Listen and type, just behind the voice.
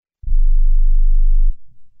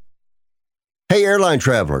Hey, airline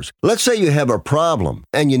travelers, let's say you have a problem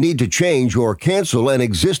and you need to change or cancel an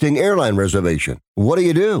existing airline reservation. What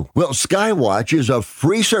do? Well, Skywatch is a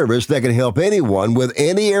free service that can help anyone with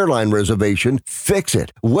any airline reservation fix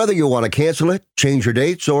it. Whether you want to cancel it, change your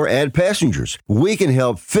dates, or add passengers, we can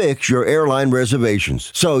help fix your airline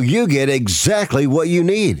reservations so you get exactly what you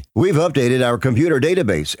need. We've updated our computer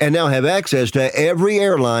database and now have access to every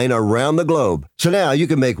airline around the globe. So now you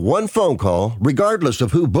can make one phone call regardless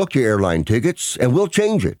of who booked your airline tickets, and we'll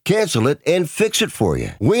change it, cancel it, and fix it for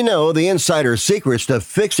you. We know the insider secrets to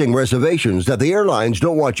fixing reservations that the airlines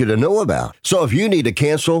don't want you to know about. So if you need to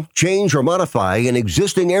cancel, change, or modify an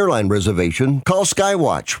existing airline reservation, call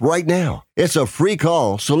Skywatch right now. It's a free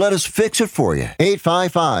call, so let us fix it for you.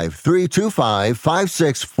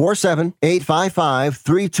 855-325-5647.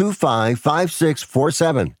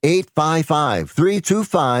 855-325-5647.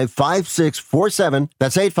 855-325-5647.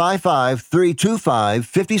 That's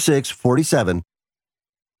 855-325-5647.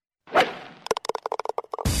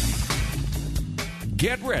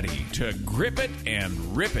 Get ready to grip it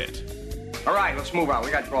and rip it. All right, let's move on. We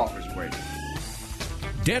got golfers waiting.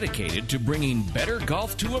 Dedicated to bringing better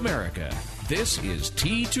golf to America, this is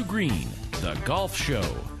Tee to Green, the golf show.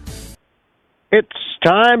 It's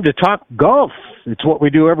time to talk golf. It's what we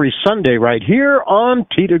do every Sunday right here on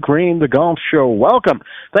Tee to Green, the golf show. Welcome.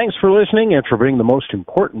 Thanks for listening and for being the most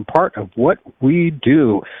important part of what we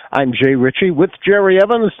do. I'm Jay Ritchie with Jerry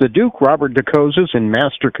Evans, the Duke, Robert DeCozes in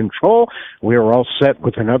Master Control. We are all set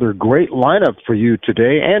with another great lineup for you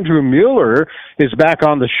today. Andrew Mueller is back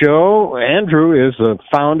on the show. Andrew is the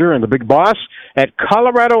founder and the big boss at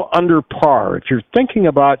Colorado Under Par. If you're thinking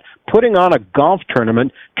about putting on a golf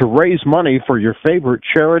tournament to raise money for your favorite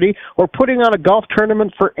charity or putting on a golf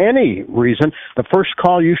tournament for any reason, the first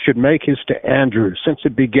call you should make is to Andrew. Since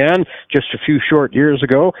it began just a few short years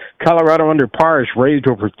ago, Colorado Under Par has raised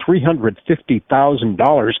over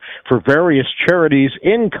 $350,000 for various charities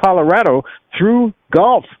in Colorado through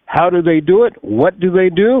golf. How do they do it? What do they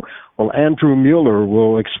do? Well, Andrew Mueller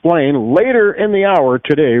will explain later in the hour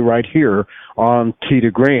today right here on Tee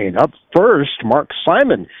to Green. Up first, Mark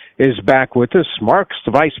Simon is back with us. Mark's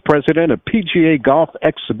the Vice President of PGA Golf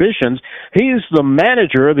Exhibitions. He's the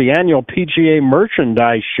manager of the annual PGA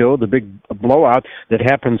Merchandise Show, the big blowout that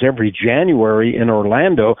happens every January in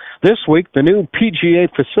Orlando. This week, the new PGA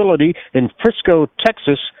facility in Frisco,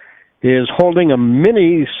 Texas, is holding a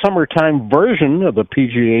mini summertime version of the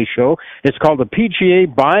PGA show. It's called the PGA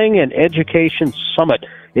Buying and Education Summit.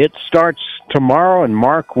 It starts tomorrow, and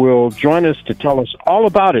Mark will join us to tell us all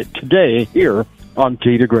about it today here on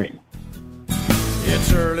Tee to Green.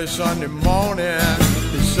 It's early Sunday morning,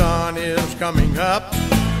 the sun is coming up.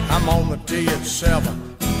 I'm on the tee at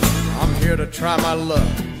 7. I'm here to try my luck.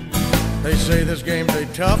 They say this game's a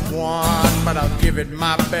tough one, but I'll give it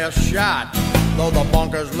my best shot. Though the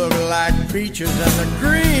bunkers look like beaches and the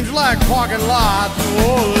greens like parking lots.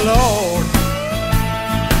 Oh, Lord,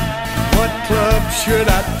 what club should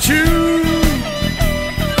I choose?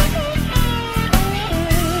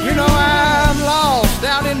 You know I'm lost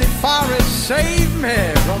out in the forest. Save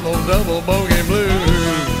me from those double bogey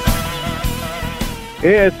blues.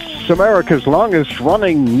 It's America's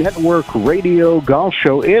longest-running network radio golf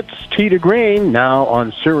show. It's Tee to Green, now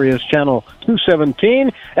on Sirius Channel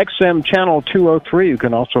 217, XM Channel 203. You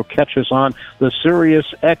can also catch us on the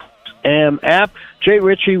Sirius XM app. Jay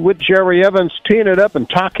Ritchie with Jerry Evans, teeing it up and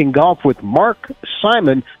talking golf with Mark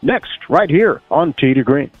Simon next, right here on Tee to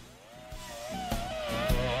Green.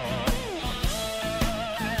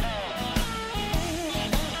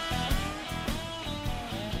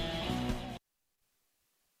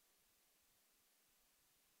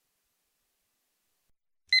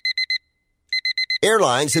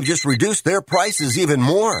 Airlines have just reduced their prices even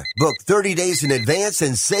more. Book 30 days in advance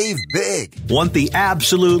and save big. Want the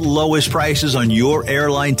absolute lowest prices on your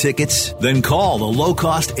airline tickets? Then call the Low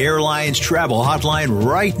Cost Airlines Travel Hotline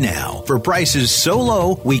right now. For prices so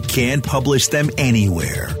low, we can't publish them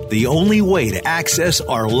anywhere. The only way to access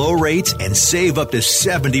our low rates and save up to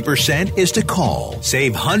 70% is to call.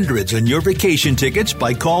 Save hundreds on your vacation tickets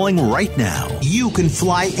by calling right now. You can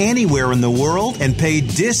fly anywhere in the world and pay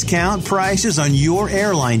discount prices on your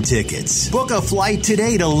airline tickets. Book a flight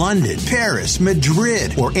today to London, Paris,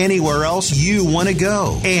 Madrid, or anywhere else you want to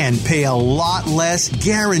go and pay a lot less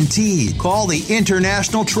guaranteed. Call the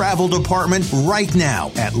International Travel Department right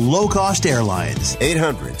now at Low Cost Airlines.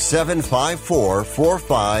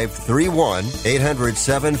 800-754-4531.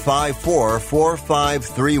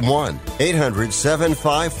 800-754-4531.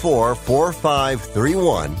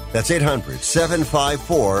 800-754-4531. That's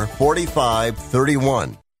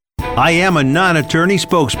 800-754-4531. I am a non-attorney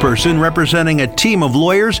spokesperson representing a team of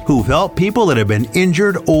lawyers who've helped people that have been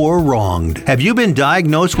injured or wronged. Have you been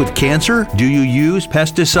diagnosed with cancer? Do you use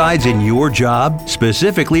pesticides in your job?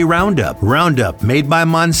 Specifically Roundup. Roundup, made by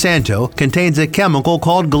Monsanto, contains a chemical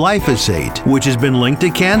called glyphosate, which has been linked to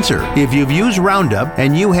cancer. If you've used Roundup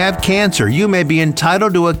and you have cancer, you may be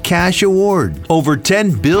entitled to a cash award. Over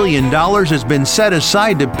 $10 billion has been set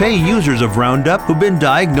aside to pay users of Roundup who've been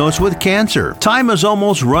diagnosed with cancer. Time is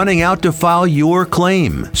almost running out to file your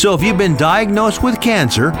claim. So if you've been diagnosed with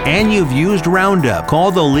cancer and you've used Roundup,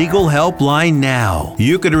 call the legal helpline now.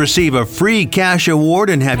 You could receive a free cash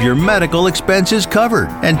award and have your medical expenses covered.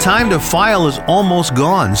 And time to file is almost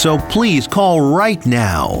gone, so please call right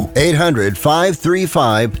now.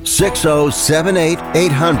 800-535-6078.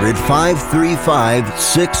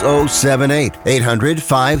 800-535-6078.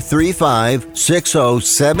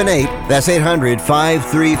 800-535-6078. That's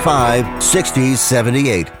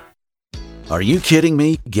 800-535-6078. Are you kidding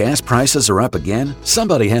me? Gas prices are up again?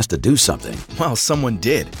 Somebody has to do something. Well, someone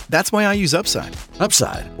did. That's why I use Upside.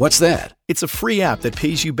 Upside? What's that? It's a free app that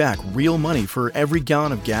pays you back real money for every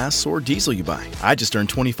gallon of gas or diesel you buy. I just earned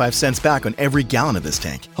 25 cents back on every gallon of this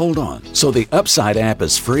tank. Hold on. So the Upside app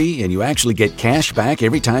is free and you actually get cash back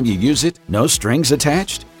every time you use it? No strings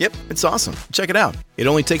attached? Yep, it's awesome. Check it out. It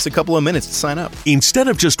only takes a couple of minutes to sign up. Instead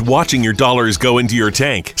of just watching your dollars go into your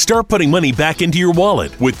tank, start putting money back into your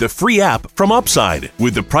wallet with the free app from Upside.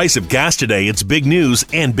 With the price of gas today, it's big news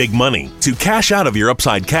and big money. To cash out of your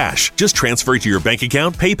Upside cash, just transfer it to your bank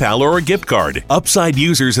account, PayPal, or a gift card. Upside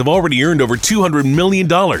users have already earned over $200 million.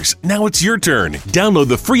 Now it's your turn. Download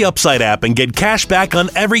the free Upside app and get cash back on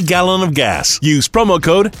every gallon of gas. Use promo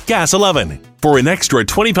code GAS11 for an extra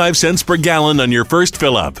 25 cents per gallon on your first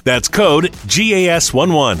fill-up. That's code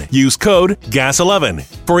GAS11. Use code GAS11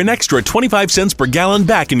 for an extra 25 cents per gallon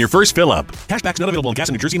back in your first fill-up. Cashback's not available in gas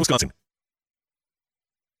in New Jersey and Wisconsin.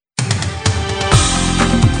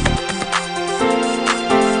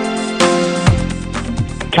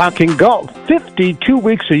 Talking golf, 52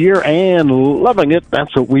 weeks a year and loving it.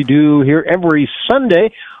 That's what we do here every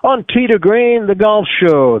Sunday on Tee to Green, the golf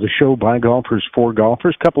show. The show by golfers for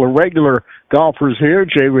golfers. Couple of regular golfers here,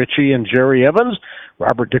 Jay Ritchie and Jerry Evans.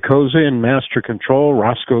 Robert DeCosa in Master Control.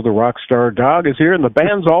 Roscoe the Rockstar Dog is here, and the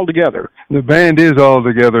band's all together. The band is all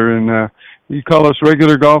together, and you call us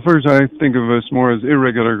regular golfers. I think of us more as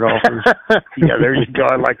irregular golfers. Yeah, there you go.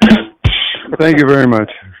 I like that. Thank you very much.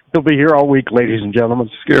 He'll be here all week, ladies and gentlemen.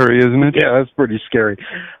 Scary, isn't it? Yeah, that's pretty scary.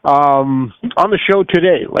 On the show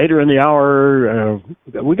today, later in the hour,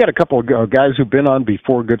 we got a couple of guys who've been on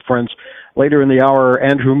before, good friends. Later in the hour,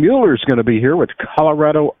 Andrew Mueller's going to be here with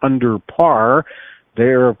Colorado Under Par.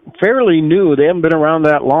 They're fairly new. They haven't been around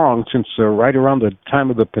that long, since right around the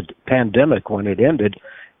time of the pandemic when it ended.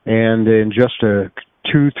 And in just 2-3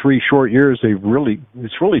 short years,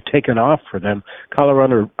 it's really taken off for them.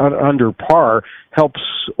 Colorado Under Par helps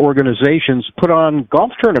organizations put on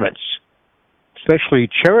golf tournaments, especially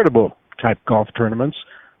charitable type golf tournaments.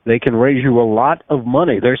 They can raise you a lot of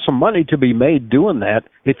money. There's some money to be made doing that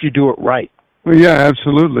if you do it right. Well, yeah,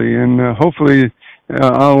 absolutely. And hopefully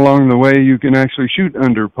all along the way you can actually shoot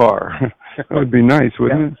under par. That would be nice,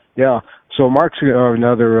 wouldn't it? Yeah. So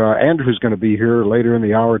Andrew's going to be here later in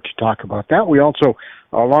the hour to talk about that. We also,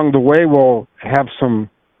 along the way, will have some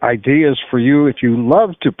ideas for you. If you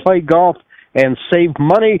love to play golf and save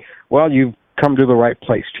money, well, you've come to the right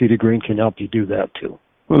place. Tee to Green can help you do that, too.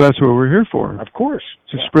 Well, that's what we're here for. Of course.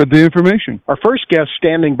 To spread the information. Our first guest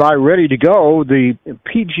standing by, ready to go. The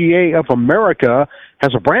PGA of America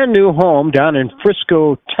has a brand new home down in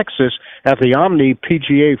Frisco, Texas, at the Omni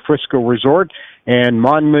PGA Frisco Resort and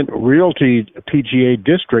Monument Realty PGA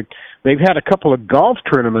District. They've had a couple of golf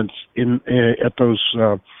tournaments at those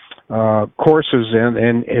courses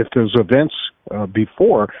and at those events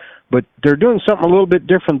before. But they're doing something a little bit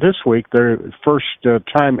different this week. Their first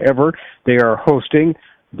time ever, they are hosting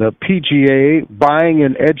the PGA Buying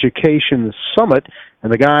and Education Summit,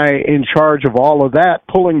 and the guy in charge of all of that,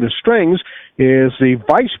 pulling the strings, is the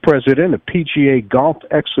Vice President of PGA Golf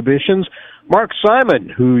Exhibitions, Mark Simon,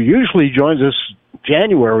 who usually joins us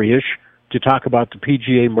January-ish to talk about the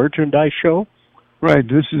PGA Merchandise Show. Right.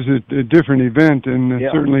 This is a different event, and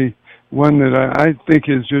certainly one that I think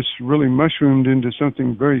is just really mushroomed into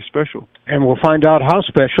something very special. And we'll find out how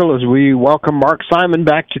special as we welcome Mark Simon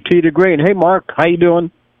back to Tee to Green. Hey, Mark, how you doing?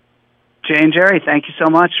 Jay and Jerry, thank you so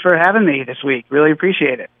much for having me this week. Really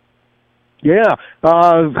appreciate it. Yeah.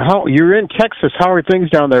 You're in Texas. How are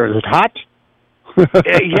things down there? Is it hot?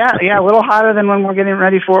 Yeah, a little hotter than when we're getting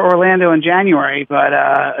ready for Orlando in January. But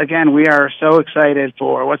again, we are so excited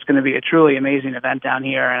for what's going to be a truly amazing event down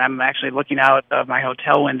here. And I'm actually looking out of my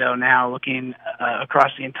hotel window now, looking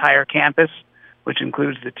across the entire campus, which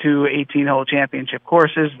includes the two 18-hole championship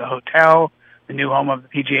courses, the hotel, the new home of the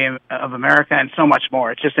PGA of America, and so much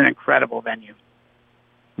more. It's just an incredible venue.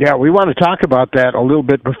 Yeah, we want to talk about that a little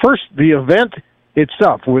bit. But first, the event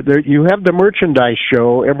itself. You have the merchandise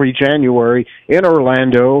show every January in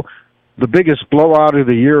Orlando, the biggest blowout of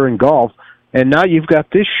the year in golf. And now you've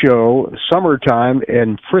got this show, summertime,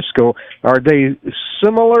 in Frisco. Are they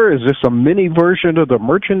similar? Is this a mini version of the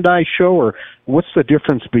merchandise show, or what's the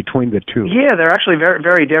difference between the two? Yeah, they're actually very,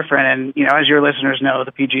 very different. And, you know, as your listeners know,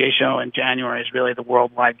 the PGA show in January is really the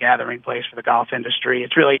worldwide gathering place for the golf industry.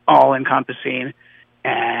 It's really all-encompassing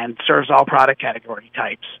and serves all product category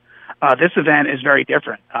types. This event is very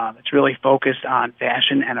different. It's really focused on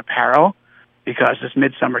fashion and apparel, because this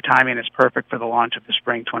midsummer timing is perfect for the launch of the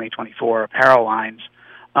spring 2024 apparel lines.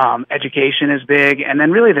 Education is big, and then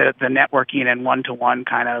really the networking and one-to-one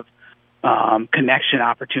kind of connection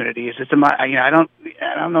opportunities. It's I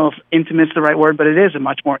don't know if intimate's the right word, but it is a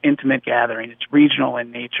much more intimate gathering. It's regional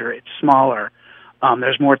in nature. It's smaller.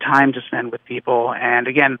 There's more time to spend with people, and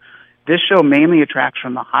again, this show mainly attracts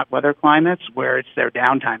from the hot weather climates where it's their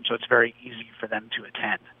downtime, so it's very easy for them to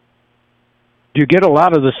attend. Do you get a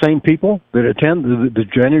lot of the same people that attend the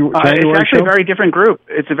January It's actually show? a very different group.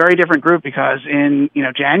 It's a very different group because in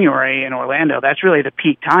January in Orlando, that's really the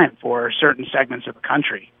peak time for certain segments of the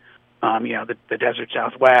country. The desert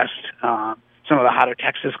Southwest, some of the hotter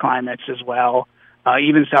Texas climates as well.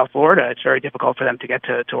 Even South Florida, it's very difficult for them to get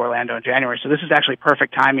to Orlando in January. So this is actually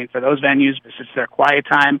perfect timing for those venues. This is their quiet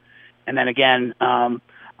time. And then again, on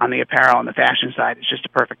the apparel and the fashion side, it's just a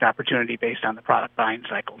perfect opportunity based on the product buying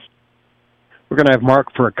cycles. We're going to have Mark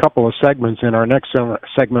for a couple of segments. In our next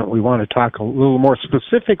segment, we want to talk a little more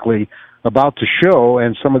specifically about the show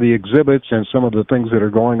and some of the exhibits and some of the things that are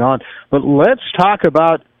going on. But let's talk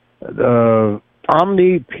about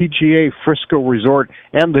Omni PGA Frisco Resort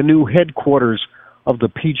and the new headquarters of the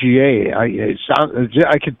PGA.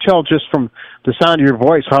 I could tell just from the sound of your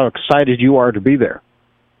voice how excited you are to be there.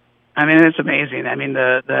 I mean, it's amazing. I mean,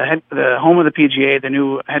 the home of the PGA, the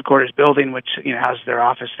new headquarters building, which houses their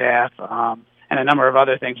office staff, and a number of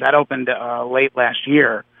other things, that opened late last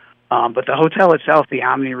year. But the hotel itself, the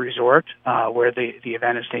Omni Resort, where the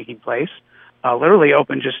event is taking place, literally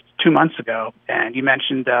opened just 2 months ago. And you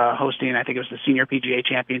mentioned hosting, I think it was the Senior PGA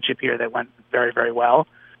Championship here that went very, very well.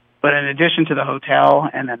 But in addition to the hotel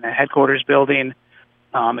and then the headquarters building,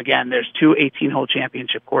 again, there's two 18-hole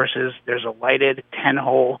championship courses. There's a lighted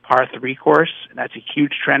 10-hole par 3 course, and that's a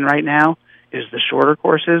huge trend right now, is the shorter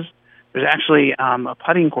courses. There's actually a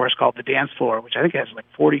putting course called the Dance Floor, which I think has like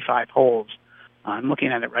 45 holes. I'm looking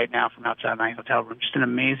at it right now from outside my hotel room. Just an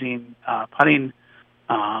amazing putting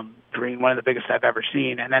green, one of the biggest I've ever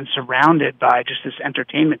seen, and then surrounded by just this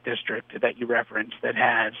entertainment district that you referenced that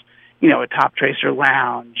has, a Top Tracer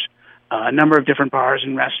lounge, a number of different bars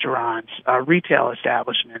and restaurants, retail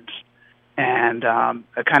establishments, and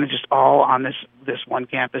kind of just all on this one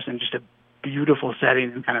campus, and just a beautiful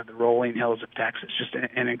setting in kind of the rolling hills of Texas. Just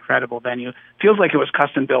an incredible venue. Feels like it was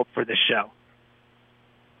custom built for this show.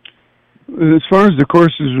 As far as the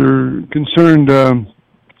courses are concerned,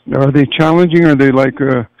 are they challenging? Are they like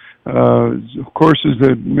courses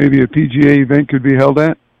that maybe a PGA event could be held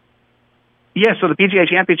at? Yeah, so the PGA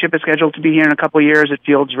Championship is scheduled to be here in a couple of years at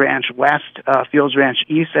Fields Ranch West. Fields Ranch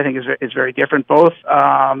East, I think, is very different. Both,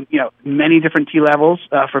 many different tee levels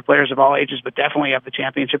for players of all ages, but definitely of the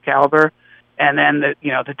championship caliber. And then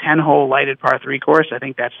the 10-hole lighted par 3 course, I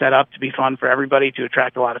think that's set up to be fun for everybody, to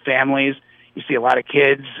attract a lot of families. You see a lot of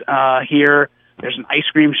kids here. There's an ice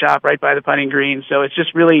cream shop right by the putting green. So it's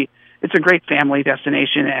just really, it's a great family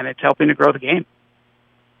destination, and it's helping to grow the game.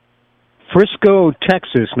 Frisco,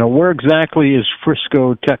 Texas. Now, where exactly is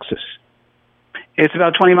Frisco, Texas? It's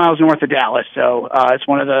about 20 miles north of Dallas, so it's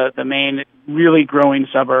one of the main really growing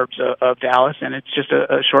suburbs of Dallas, and it's just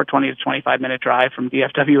a short 20 to 25-minute drive from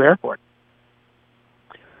DFW Airport.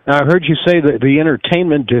 Now, I heard you say that the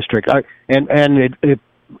entertainment district, it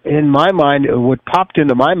in my mind, what popped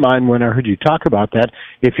into my mind when I heard you talk about that,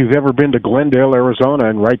 if you've ever been to Glendale, Arizona,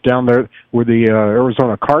 and right down there where the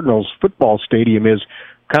Arizona Cardinals football stadium is,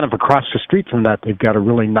 kind of across the street from that, they've got a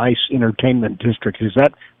really nice entertainment district. Is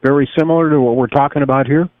that very similar to what we're talking about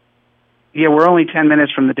here? Yeah, we're only 10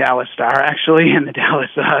 minutes from the Dallas Star, actually, and the Dallas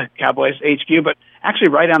Cowboys HQ, but actually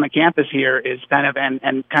right on the campus here is kind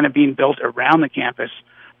of being built around the campus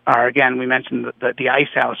are, again, we mentioned the Ice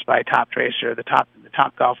House by Top Tracer, the Top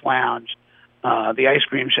Golf Lounge, the ice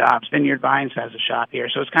cream shops. Vineyard Vines has a shop here.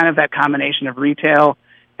 So it's kind of that combination of retail,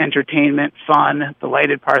 entertainment, fun, the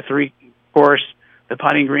lighted par 3 course, the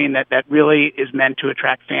putting green that really is meant to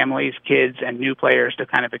attract families, kids, and new players to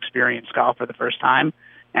kind of experience golf for the first time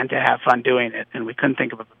and to have fun doing it. And we couldn't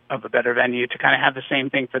think of a better venue to kind of have the same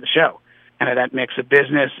thing for the show. Kind of that mix of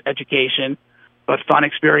business, education, but fun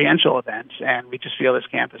experiential events. And we just feel this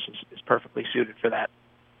campus is perfectly suited for that.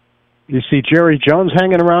 You see Jerry Jones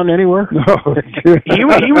hanging around anywhere? No. he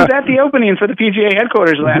was at the opening for the PGA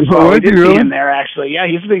headquarters last fall. We did see him there, actually. Yeah,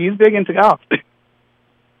 he's big into golf.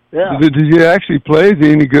 Yeah. Did you actually play? Is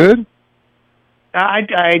he any good?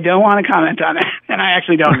 I don't want to comment on that, and I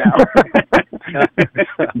actually don't know.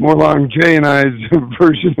 More along Jay and I's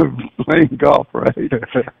version of playing golf, right?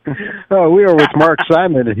 We are with Mark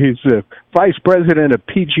Simon. He's the Vice President of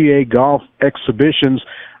PGA Golf Exhibitions.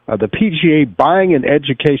 The PGA Buying and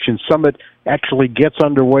Education Summit actually gets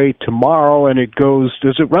underway tomorrow, and it goes,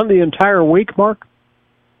 does it run the entire week, Mark?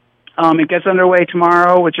 It gets underway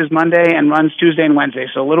tomorrow, which is Monday, and runs Tuesday and Wednesday,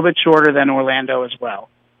 so a little bit shorter than Orlando as well.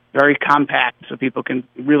 Very compact, so people can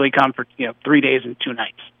really come for 3 days and 2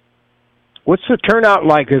 nights. What's the turnout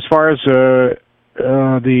like as far as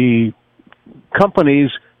the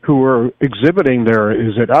companies who are exhibiting there?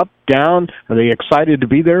 Is it up, down? Are they excited to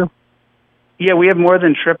be there? Yeah, we have more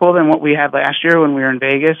than triple than what we had last year when we were in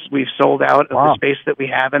Vegas. We've sold out of the space that we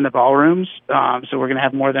have in the ballrooms. So we're going to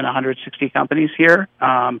have more than 160 companies here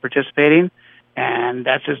participating, and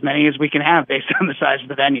that's as many as we can have based on the size of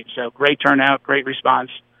the venue. So great turnout, great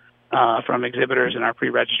response from exhibitors, and our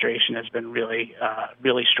pre-registration has been really,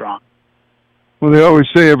 really strong. Well, they always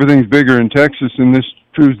say everything's bigger in Texas, and this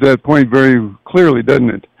proves that point very clearly, doesn't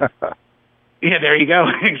it? Yeah, there you go.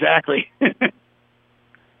 Exactly.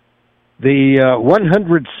 The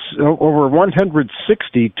over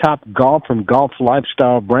 160 top golf and golf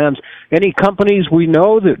lifestyle brands. Any companies we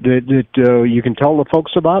know that you can tell the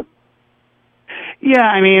folks about? Yeah,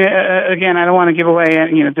 I mean, again, I don't want to give away,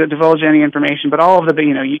 divulge any information, but all of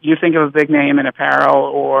the, you think of a big name in apparel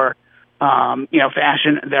or,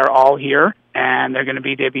 fashion, they're all here, and they're going to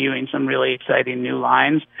be debuting some really exciting new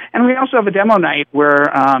lines. And we also have a demo night where,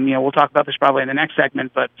 we'll talk about this probably in the next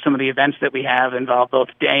segment, but some of the events that we have involve both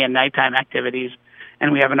day and nighttime activities,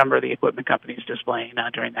 and we have a number of the equipment companies displaying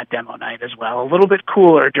during that demo night as well. A little bit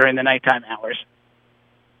cooler during the nighttime hours.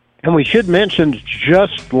 And we should mention,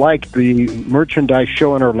 just like the merchandise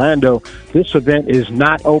show in Orlando, this event is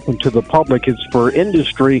not open to the public. It's for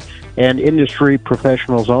industry and industry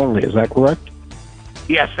professionals only. Is that correct?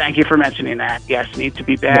 Yes, thank you for mentioning that. Yes, need to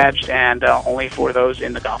be badged and only for those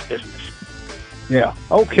in the golf business. Yeah.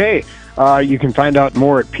 Okay. You can find out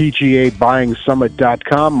more at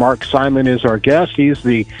PGABuyingSummit.com. Mark Simon is our guest. He's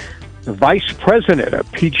the Vice President of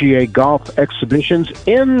PGA Golf Exhibitions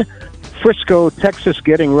in Frisco, Texas,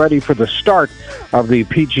 getting ready for the start of the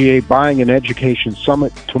PGA Buying and Education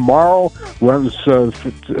Summit tomorrow. Runs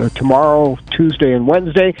tomorrow, Tuesday, and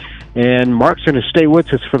Wednesday. And Mark's going to stay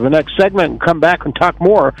with us for the next segment and come back and talk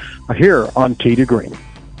more here on Tee to Green.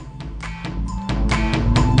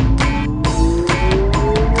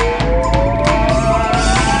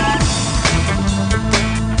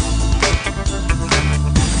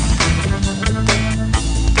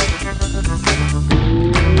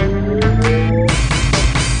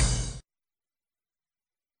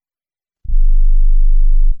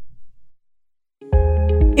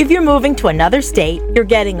 If you're moving to another state, you're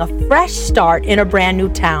getting a fresh start in a brand new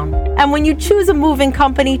town. And when you choose a moving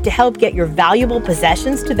company to help get your valuable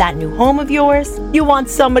possessions to that new home of yours, you want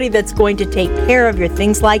somebody that's going to take care of your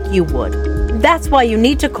things like you would. That's why you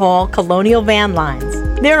need to call Colonial Van Lines.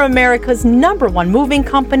 They're America's #1 moving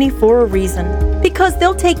company for a reason. Because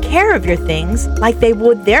they'll take care of your things like they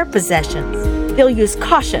would their possessions. They'll use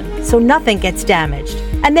caution so nothing gets damaged.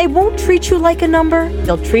 And they won't treat you like a number,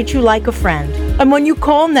 they'll treat you like a friend. And when you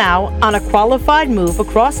call now on a qualified move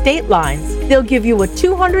across state lines, they'll give you a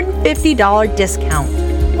 $250 discount.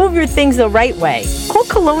 Move your things the right way. Call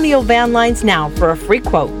Colonial Van Lines now for a free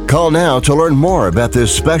quote. Call now to learn more about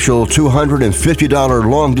this special $250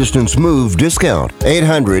 long-distance move discount.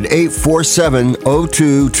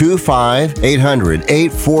 800-847-0225.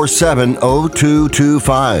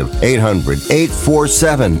 800-847-0225.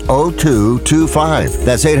 800-847-0225.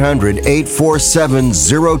 That's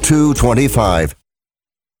 800-847-0225.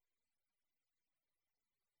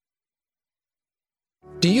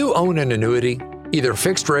 Do you own an annuity, either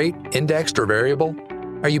fixed rate, indexed, or variable?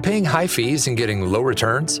 Are you paying high fees and getting low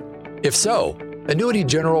returns? If so, Annuity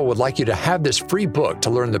General would like you to have this free book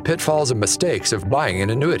to learn the pitfalls and mistakes of buying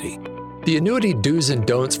an annuity. The Annuity Do's and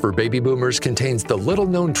Don'ts for Baby Boomers contains the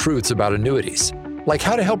little-known truths about annuities. like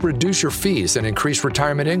how to help reduce your fees and increase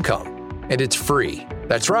retirement income. And it's free.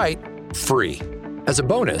 That's right, free. As a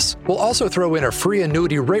bonus, we'll also throw in a free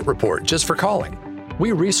annuity rate report just for calling.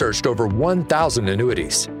 We researched over 1,000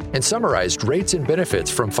 annuities and summarized rates and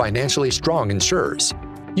benefits from financially strong insurers.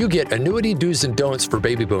 You get annuity do's and don'ts for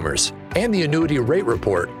baby boomers and the annuity rate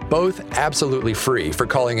report, both absolutely free for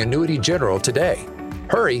calling Annuity General today.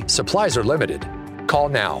 Hurry, supplies are limited. Call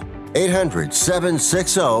now.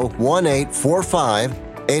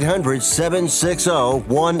 800-760-1845.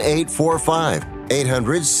 800-760-1845.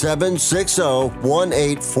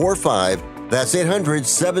 800-760-1845. That's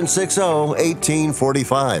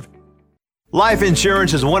 800-760-1845. Life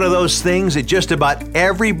insurance is one of those things that just about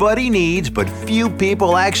everybody needs, but few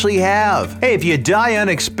people actually have. Hey, if you die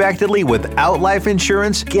unexpectedly without life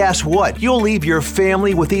insurance, guess what? You'll leave your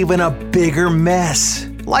family with even a bigger mess.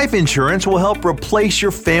 Life insurance will help replace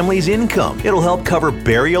your family's income. It'll help cover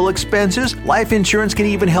burial expenses. Life insurance can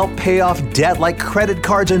even help pay off debt like credit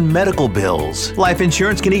cards and medical bills. Life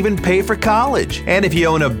insurance can even pay for college. And if you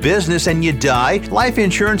own a business and you die, life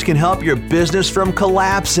insurance can help your business from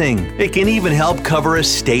collapsing. It can even help cover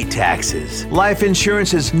estate taxes. Life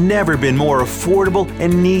insurance has never been more affordable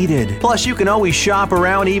and needed. Plus, you can always shop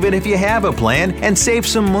around even if you have a plan and save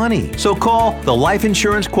some money. So call the Life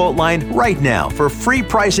Insurance Quote Line right now for free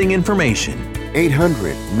pricing information.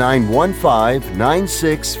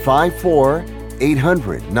 800-915-9654.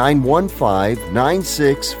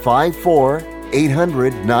 800-915-9654.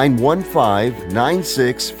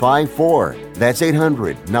 800-915-9654. That's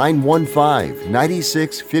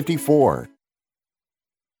 800-915-9654.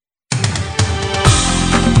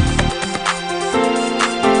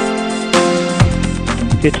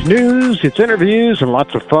 It's news, it's interviews, and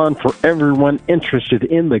lots of fun for everyone interested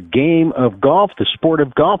in the game of golf, the sport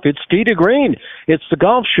of golf. It's Tee to Green. It's the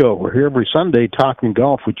Golf Show. We're here every Sunday talking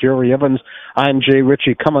golf with Jerry Evans. I'm Jay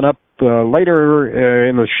Ritchie. Coming up later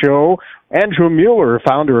in the show, Andrew Mueller,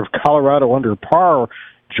 founder of Colorado Under Par,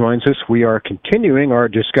 joins us. We are continuing our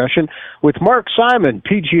discussion with Mark Simon,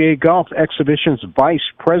 PGA Golf Exhibition's Vice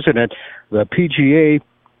President. The PGA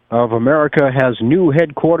of America has new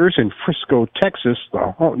headquarters in Frisco, Texas.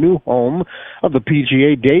 The new home of the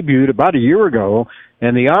PGA debuted about a year ago,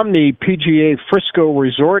 and the Omni PGA Frisco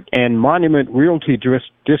Resort and Monument Realty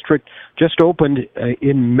District just opened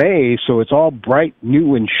in May, so it's all bright,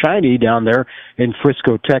 new, and shiny down there in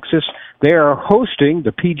Frisco, Texas. They are hosting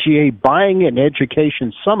the PGA Buying and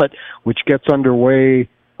Education Summit, which gets underway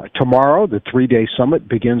tomorrow. The three-day summit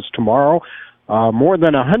begins tomorrow. More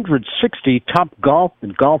than 160 top golf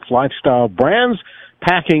and golf lifestyle brands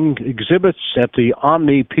packing exhibits at the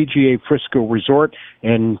Omni PGA Frisco Resort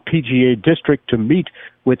and PGA District to meet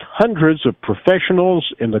with hundreds of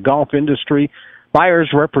professionals in the golf industry,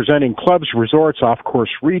 buyers representing clubs, resorts,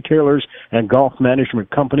 off-course retailers, and golf management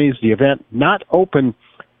companies. The event not open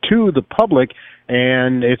to the public,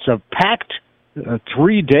 and it's a packed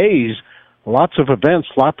 3 days, lots of events,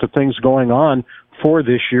 lots of things going on for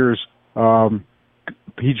this year's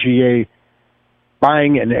PGA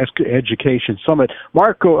Buying and Education Summit.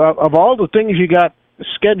 Marco, of all the things you got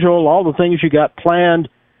scheduled, all the things you got planned,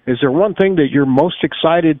 is there one thing that you're most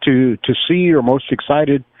excited to see or most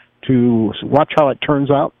excited to watch how it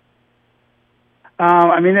turns out?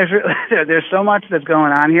 I mean, there's so much that's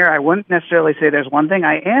going on here. I wouldn't necessarily say there's one thing.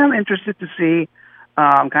 I am interested to see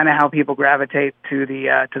kind of how people gravitate to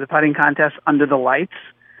the putting contest under the lights.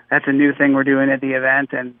 That's a new thing we're doing at the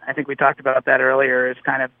event, and I think we talked about that earlier, is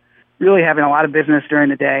kind of really having a lot of business during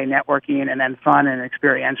the day, networking, and then fun and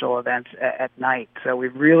experiential events at night. So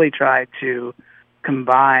we've really tried to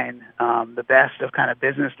combine the best of kind of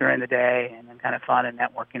business during the day and then kind of fun and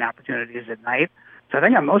networking opportunities at night. So I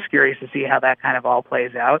think I'm most curious to see how that kind of all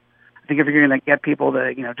plays out. I think if you're going to get people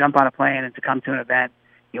to, jump on a plane and to come to an event,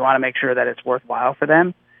 you want to make sure that it's worthwhile for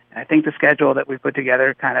them. And I think the schedule that we put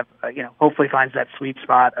together kind of, hopefully finds that sweet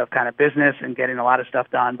spot of kind of business and getting a lot of stuff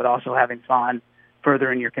done, but also having fun,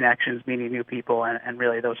 furthering your connections, meeting new people, and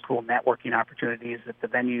really those cool networking opportunities that the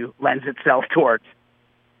venue lends itself towards.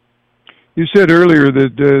 You said earlier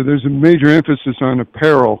that there's a major emphasis on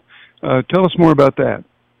apparel. Tell us more about that.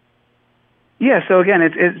 Yeah, so again,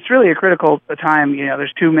 it's really a critical time.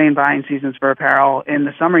 There's two main buying seasons for apparel. In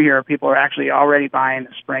the summer here, people are actually already buying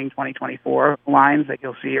the spring 2024 lines that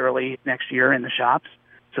you'll see early next year in the shops.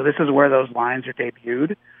 So this is where those lines are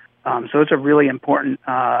debuted. So it's a really important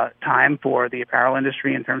time for the apparel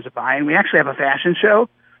industry in terms of buying. We actually have a fashion show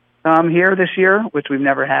here this year, which we've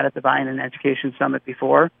never had at the Buying and Education Summit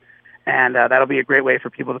before. And that'll be a great way for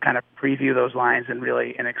people to kind of preview those lines in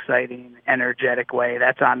really an exciting, energetic way.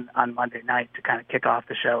 That's on Monday night to kind of kick off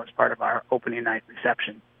the show as part of our opening night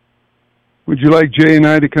reception. Would you like Jay and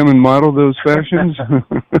I to come and model those fashions?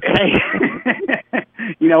 Hey,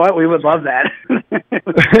 you know what? We would love that.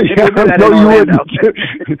 No, you wouldn't.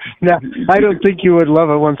 No, I don't think you would love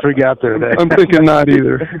it once we got there. I'm thinking not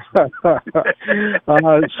either.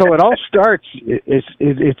 So it all starts.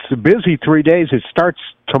 It's a busy 3 days. It starts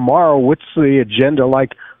tomorrow. What's the agenda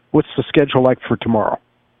like? What's the schedule like for tomorrow?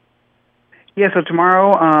 Yeah, so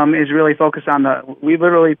tomorrow is really focused on we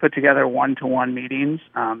literally put together one-to-one meetings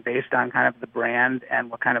based on kind of the brand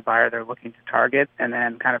and what kind of buyer they're looking to target, and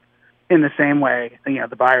then kind of in the same way,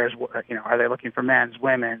 the buyers, are they looking for men's,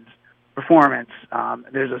 women's, performance?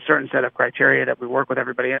 There's a certain set of criteria that we work with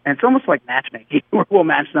everybody, and it's almost like matchmaking. We'll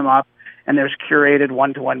match them up, and there's curated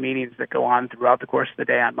one-to-one meetings that go on throughout the course of the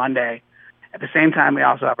day on Monday. At the same time, we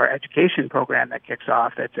also have our education program that kicks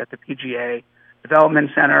off. That's at the PGA Development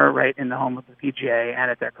Center, right in the home of the PGA,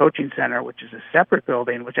 and at their coaching center, which is a separate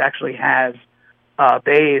building, which actually has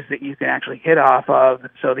bays that you can actually hit off of,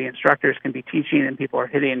 so the instructors can be teaching and people are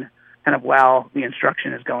hitting kind of while the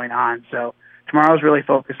instruction is going on. So tomorrow is really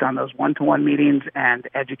focused on those one-to-one meetings and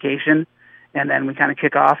education, and then we kind of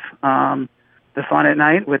kick off the fun at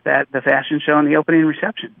night with the fashion show and the opening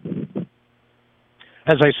reception.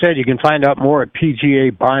 As I said, you can find out more at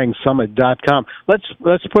PGABuyingSummit.com.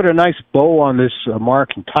 Let's put a nice bow on this, Mark,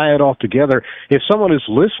 and tie it all together. If someone is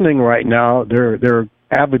listening right now, they're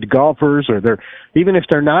avid golfers, or even if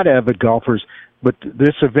they're not avid golfers, but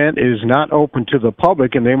this event is not open to the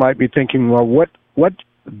public, and they might be thinking, well, what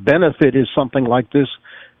benefit is something like this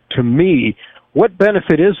to me? What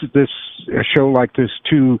benefit is a show like this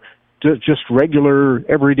to just regular,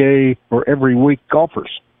 everyday, or every week golfers?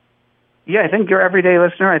 Yeah, I think your everyday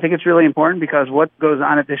listener, I think it's really important because what goes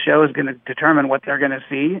on at the show is going to determine what they're going to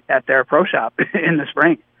see at their pro shop in the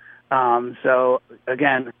spring. So,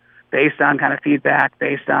 again, based on kind of feedback,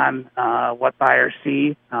 based on what buyers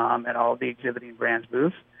see at all of the exhibiting brands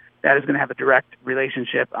booths, that is going to have a direct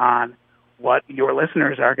relationship on what your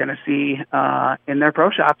listeners are going to see in their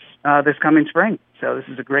pro shops this coming spring. So this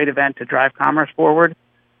is a great event to drive commerce forward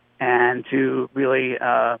and to really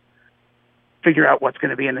figure out what's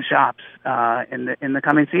going to be in the shops in the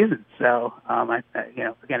coming season. So,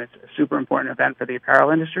 again, it's a super important event for the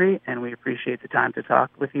apparel industry, and we appreciate the time to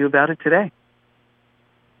talk with you about it today.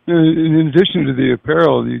 In addition to the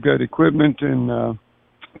apparel, you've got equipment and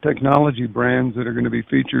technology brands that are going to be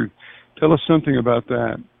featured. Tell us something about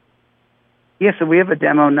that. Yeah, so we have a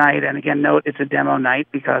demo night, and again, note it's a demo night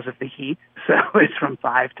because of the heat, so it's from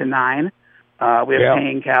 5 to 9. We have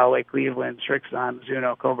Payne, Callaway, Cleveland, Srixon,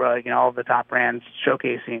 Mizuno, Cobra, all of the top brands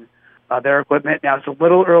showcasing their equipment. Now, it's a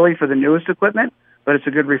little early for the newest equipment, but it's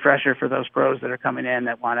a good refresher for those pros that are coming in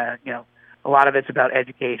that want to, a lot of it's about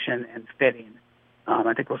education and fitting.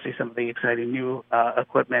 I think we'll see some of the exciting new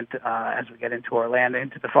equipment as we get into Orlando,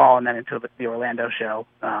 into the fall, and then into the Orlando show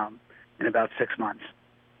in about 6 months.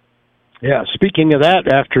 Yeah, speaking of that,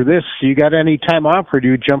 after this, you got any time off, or do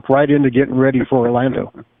you jump right into getting ready for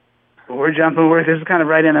Orlando? We're jumping. This is kind of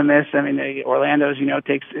right in the midst. I mean, Orlando's,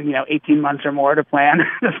 takes 18 months or more to plan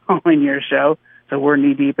the following year's show. So we're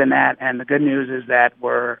knee deep in that. And the good news is that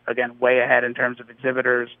we're, again, way ahead in terms of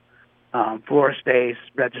exhibitors, floor space,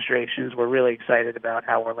 registrations. We're really excited about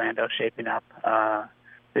how Orlando's shaping up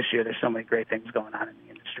this year. There's so many great things going on in the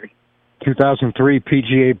industry. 2003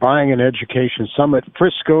 PGA Buying and Education Summit,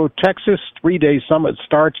 Frisco, Texas. 3-day summit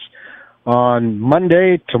starts on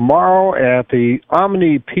Monday, tomorrow, at the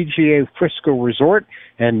Omni PGA Frisco Resort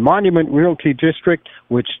and Monument Realty District,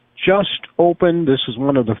 which just opened. This is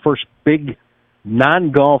one of the first big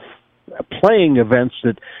non-golf playing events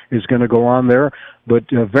that is going to go on there, but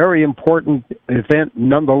a very important event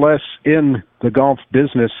nonetheless in the golf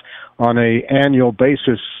business on an annual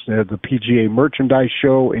basis. The PGA Merchandise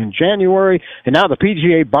Show in January, and now the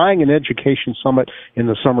PGA Buying and Education Summit in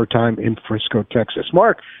the summertime in Frisco, Texas.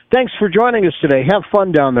 Mark, thanks for joining us today. Have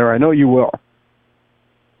fun down there. I know you will.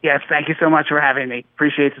 Yes, thank you so much for having me.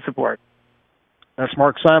 Appreciate the support. That's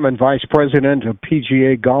Mark Simon, Vice President of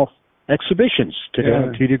PGA Golf Exhibitions today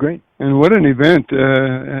on T to Green. And what an event.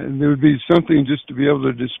 There would be something just to be able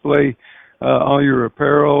to display all your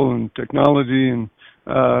apparel and technology and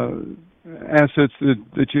assets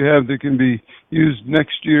that you have that can be used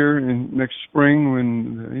next year and next spring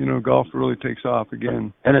when golf really takes off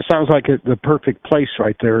again. And it sounds like the perfect place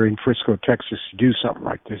right there in Frisco, Texas, to do something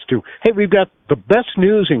like this too. Hey, we've got the best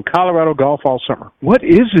news in Colorado golf all summer. What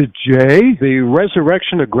is it, Jay? The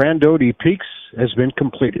resurrection of Grandote Peaks has been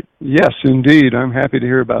completed. Yes, indeed. I'm happy to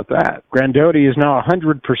hear about that. Grandote is now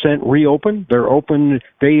 100% reopened.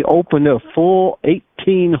 They opened a full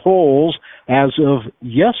 18 holes as of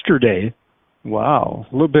yesterday. Wow.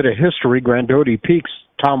 A little bit of history. Grandote Peaks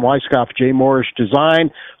Tom Weisskopf, J. Morris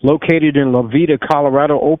Design, located in La Veta,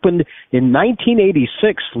 Colorado, opened in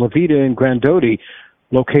 1986. La Veta in Grandote,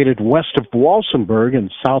 located west of Walsenburg in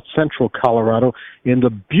south central Colorado in the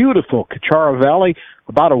beautiful Cuchara Valley,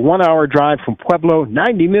 about a 1-hour drive from Pueblo,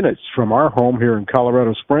 90 minutes from our home here in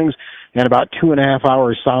Colorado Springs, and about 2.5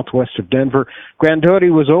 hours southwest of Denver.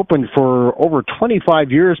 Grandote was open for over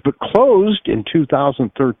 25 years, but closed in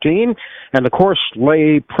 2013, and the course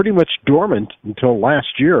lay pretty much dormant until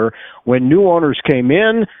last year. When new owners came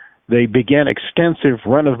in, they began extensive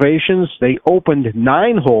renovations. They opened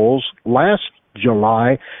 9 holes last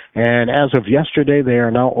July, and as of yesterday, they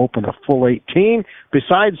are now open a full 18.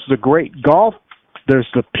 Besides the great golf, there's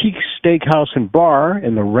the Peak Steakhouse and Bar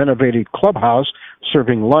in the renovated clubhouse,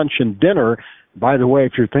 serving lunch and dinner. By the way,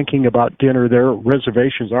 if you're thinking about dinner there,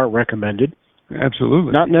 reservations are recommended.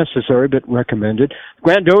 Absolutely. Not necessary, but recommended.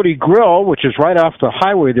 Grandote Grill, which is right off the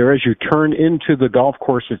highway there as you turn into the golf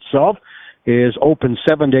course itself, is open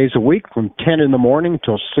 7 days a week from 10 in the morning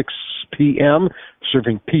till 6 p.m.,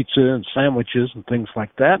 serving pizza and sandwiches and things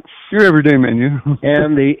like that. Your everyday menu.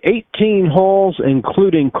 And the 18 holes,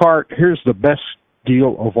 including cart, here's the best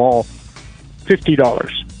deal of all, $50.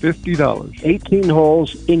 $50. 18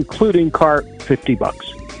 holes, including cart,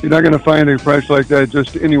 $50. You're not going to find a price like that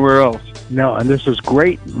just anywhere else. No, and this is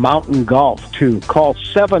great mountain golf, too. Call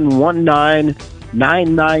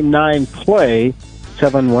 719-999-PLAY,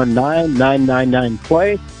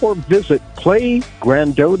 719-999-PLAY, or visit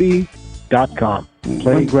playgrandote.com.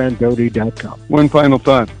 Playgrandote.com. One final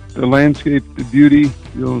thought. The landscape, the beauty,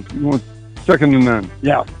 you want second to none.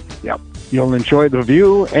 Yeah. You'll enjoy the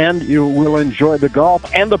view, and you will enjoy the golf,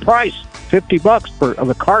 and the price, $50 for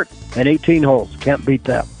the cart and 18 holes. Can't beat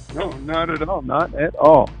that. No, not at all. Not at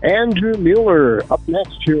all. Andrew Mueller up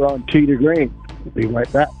next here on Tee to Green. We'll be right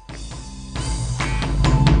back.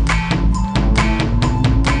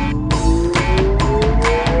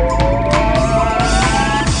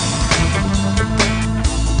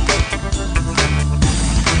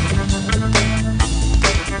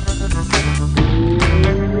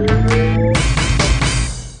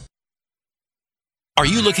 Are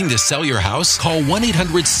you looking to sell your house? Call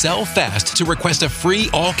 1-800-SELL-FAST to request a free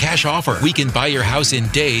all-cash offer. We can buy your house in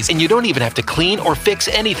days, and you don't even have to clean or fix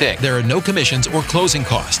anything. There are no commissions or closing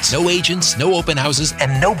costs, no agents, no open houses,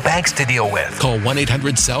 and no banks to deal with. Call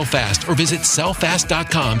 1-800-SELL-FAST or visit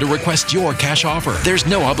sellfast.com to request your cash offer. There's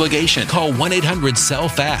no obligation. Call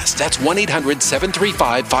 1-800-SELL-FAST. That's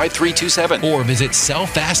 1-800-735-5327. Or visit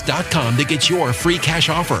sellfast.com to get your free cash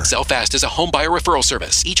offer. SellFast is a home buyer referral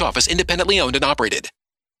service. Each office independently owned and operated.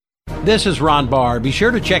 This is Ron Barr. Be sure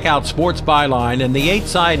to check out Sports Byline and the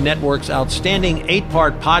 8-Side Network's outstanding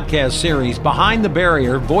 8-part podcast series, Behind the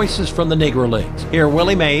Barrier, Voices from the Negro Leagues. Hear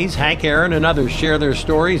Willie Mays, Hank Aaron, and others share their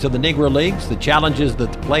stories of the Negro Leagues, the challenges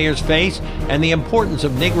that the players face, and the importance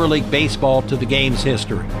of Negro League baseball to the game's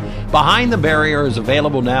history. Behind the Barrier is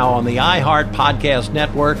available now on the iHeart Podcast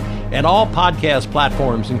Network and all podcast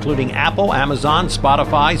platforms, including Apple, Amazon,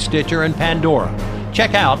 Spotify, Stitcher, and Pandora.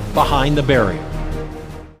 Check out Behind the Barrier.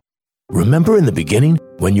 Remember in the beginning,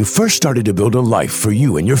 when you first started to build a life for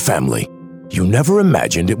you and your family, you never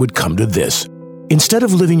imagined it would come to this. Instead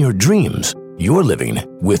of living your dreams, you're living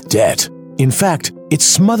with debt. In fact, it's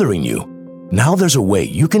smothering you. Now there's a way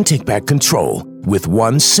you can take back control with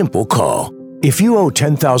one simple call. If you owe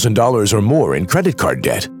 $10,000 or more in credit card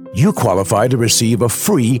debt, you qualify to receive a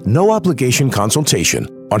free, no-obligation consultation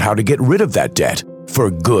on how to get rid of that debt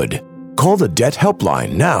for good. Call the Debt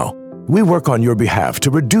Helpline now. We work on your behalf to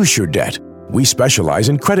reduce your debt. We specialize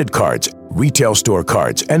in credit cards, retail store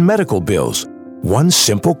cards, and medical bills. One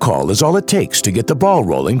simple call is all it takes to get the ball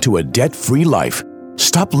rolling to a debt-free life.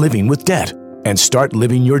 Stop living with debt and start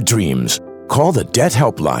living your dreams. Call the Debt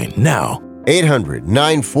Helpline now.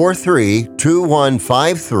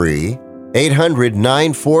 800-943-2153.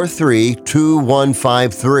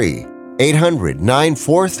 800-943-2153.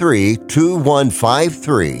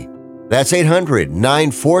 800-943-2153. That's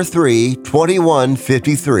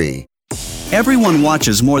 800-943-2153. Everyone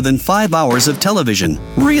watches more than 5 hours of television.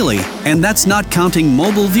 Really? And that's not counting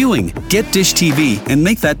mobile viewing. Get Dish TV and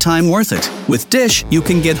make that time worth it. With Dish, you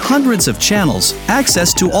can get hundreds of channels,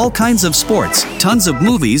 access to all kinds of sports, tons of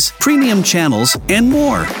movies, premium channels, and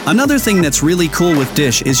more. Another thing that's really cool with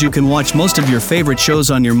Dish is you can watch most of your favorite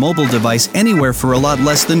shows on your mobile device anywhere for a lot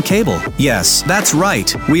less than cable. Yes, that's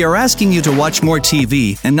right. We are asking you to watch more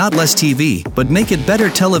TV and not less TV, but make it better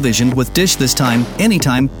television with Dish this time,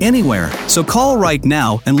 anytime, anywhere. So So call right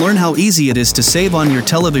now and learn how easy it is to save on your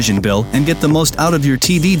television bill and get the most out of your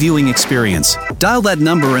TV viewing experience. Dial that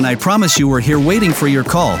number and I promise you we're here waiting for your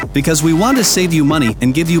call because we want to save you money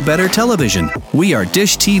and give you better television. We are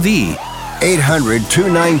Dish TV.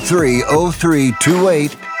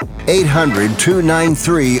 800-293-0328.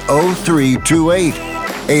 800-293-0328.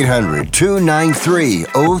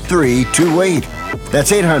 800-293-0328.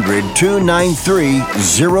 That's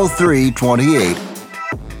 800-293-0328.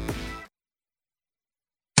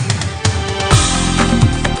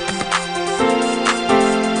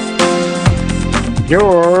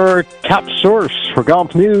 Your top source for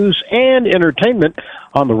golf news and entertainment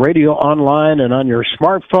on the radio, online, and on your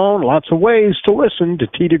smartphone. Lots of ways to listen to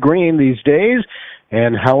Tee to Green these days.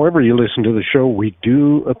 And however you listen to the show, we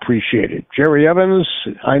do appreciate it. Jerry Evans,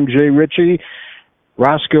 I'm Jay Ritchie.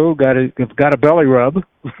 Roscoe got a belly rub,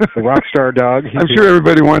 the rock star dog. I'm sure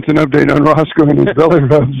everybody wants an update on Roscoe and his belly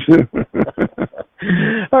rubs.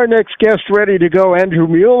 Our next guest ready to go, Andrew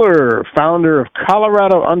Mueller, founder of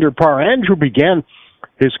Colorado Under Par. Andrew began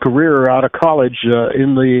his career out of college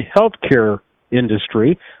in the healthcare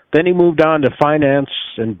industry. Then he moved on to finance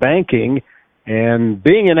and banking. And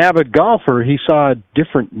being an avid golfer, he saw a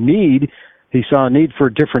different need. He saw a need for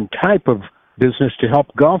a different type of business to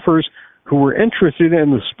help golfers who were interested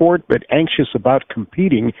in the sport but anxious about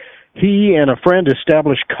competing. He and a friend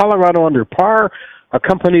established Colorado Under Par, a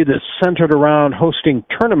company that's centered around hosting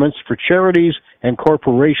tournaments for charities and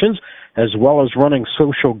corporations, as well as running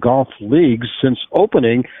social golf leagues. Since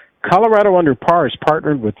opening, Colorado Under Par has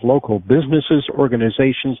partnered with local businesses,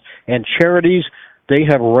 organizations, and charities. They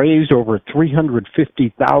have raised over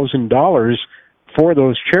 $350,000 for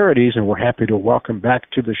those charities, and we're happy to welcome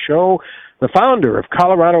back to the show the founder of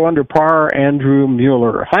Colorado Under Par, Andrew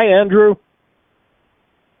Mueller. Hi, Andrew.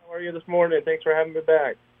 How are you this morning? Thanks for having me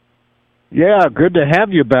back. Yeah, good to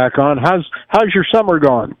have you back on. How's your summer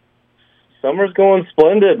going? Summer's going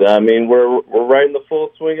splendid. I mean, we're right in the full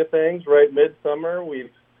swing of things. Right midsummer, we've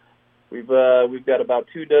got about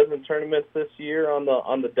 24 tournaments this year on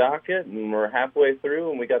the docket, and we're halfway through,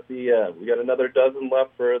 and we got another dozen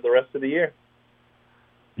left for the rest of the year.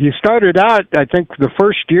 You started out, I think, the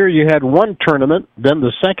first year you had one tournament. Then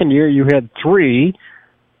the second year you had 3.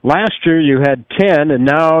 Last year you had 10, and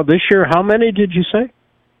now this year, how many did you say?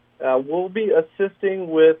 We'll be assisting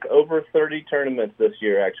with over 30 tournaments this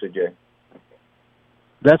year, actually, Jay.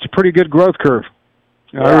 That's a pretty good growth curve.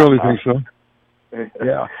 I really think so.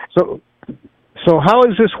 Yeah. So how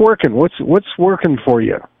is this working? What's working for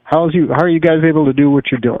you? How are you guys able to do what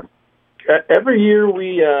you're doing? Every year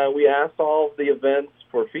we ask all of the events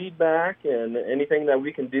for feedback and anything that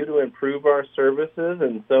we can do to improve our services.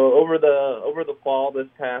 And so over the fall, this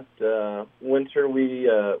past winter, we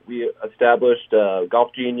established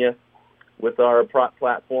Golf Genius with our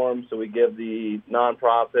platform. So we give the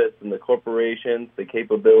nonprofits and the corporations the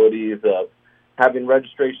capabilities of having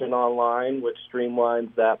registration online, which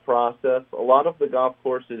streamlines that process. A lot of the golf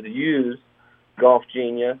courses use Golf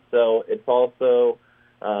Genius, so it's also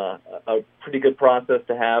a pretty good process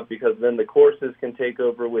to have because then the courses can take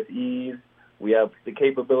over with ease. We have the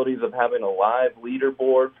capabilities of having a live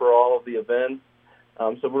leaderboard for all of the events.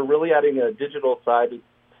 So we're really adding a digital side to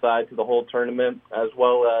the whole tournament, as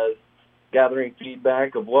well as gathering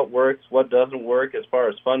feedback of what works, what doesn't work as far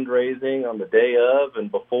as fundraising on the day of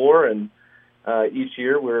and before. And each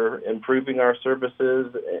year we're improving our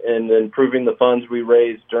services and improving the funds we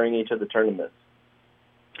raise during each of the tournaments.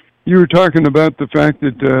 You were talking about the fact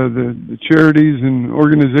that the charities and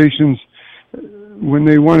organizations, when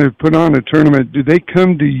they want to put on a tournament, do they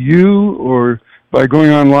come to you or by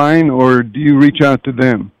going online, or do you reach out to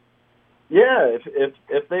them? Yeah,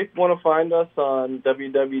 if they want to find us on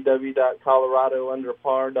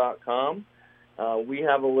www.coloradounderpar.com, we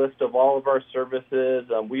have a list of all of our services.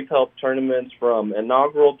 We've helped tournaments from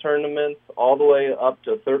inaugural tournaments all the way up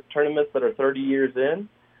to tournaments that are 30 years in.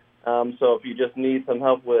 So if you just need some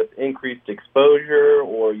help with increased exposure,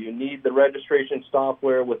 or you need the registration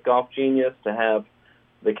software with Golf Genius to have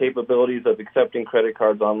the capabilities of accepting credit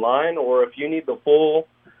cards online, or if you need the full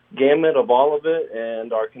gamut of all of it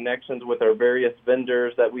and our connections with our various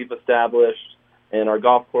vendors that we've established and our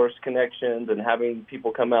golf course connections and having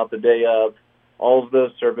people come out the day of, all of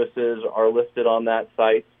those services are listed on that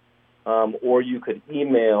site. Or you could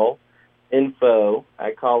email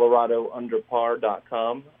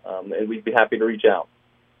info@coloradounderpar.com, and we'd be happy to reach out.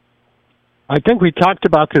 I think we talked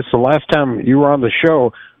about this the last time you were on the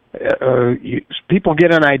show. People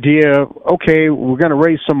get an idea, okay, we're going to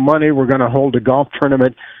raise some money, we're going to hold a golf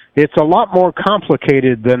tournament. It's a lot more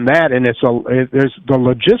complicated than that, and the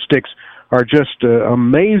logistics are just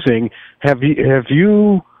amazing. Have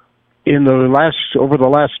you over the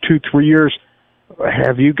last 2-3 years,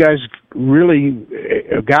 have you guys really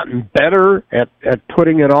gotten better at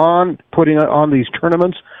putting on these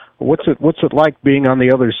tournaments? What's it like being on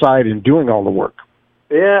the other side and doing all the work?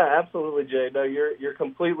 Yeah, absolutely, Jay. No, you're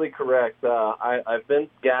completely correct. I've been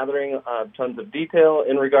gathering tons of detail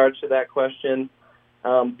in regards to that question.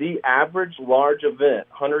 The average large event,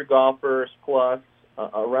 100 golfers plus,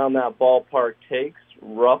 around that ballpark, takes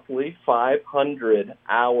roughly 500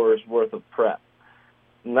 hours worth of prep.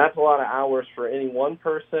 And that's a lot of hours for any one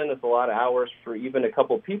person. It's a lot of hours for even a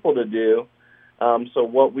couple people to do. So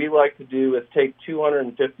what we like to do is take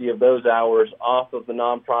 250 of those hours off of the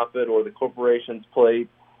nonprofit or the corporation's plate,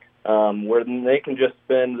 where they can just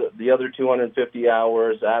spend the other 250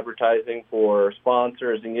 hours advertising for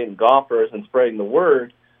sponsors and getting golfers and spreading the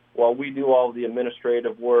word, while we do all the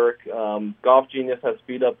administrative work. Golf Genius has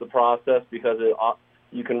speed up the process because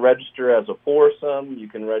you can register as a foursome. You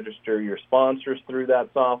can register your sponsors through that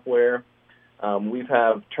software. We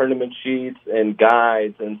have tournament sheets and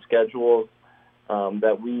guides and schedules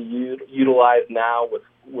that we utilize now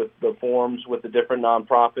with the forms with the different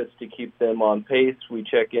nonprofits to keep them on pace. We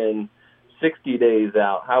check in 60 days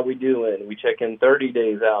out, how we doing? We check in 30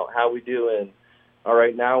 days out, how we doing? All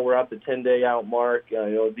right, now we're at the 10-day out mark.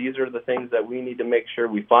 These are the things that we need to make sure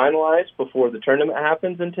we finalize before the tournament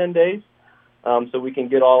happens in 10 days, so we can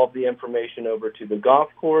get all of the information over to the golf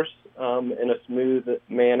course in a smooth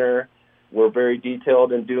manner. We're very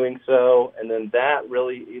detailed in doing so, and then that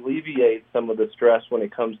really alleviates some of the stress when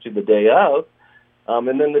it comes to the day of.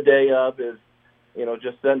 And then the day of is,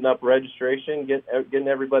 just setting up registration, getting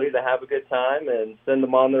everybody to have a good time, and send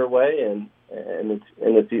them on their way, and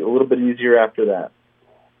it's a little bit easier after that.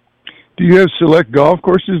 Do you have select golf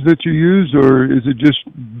courses that you use, or is it just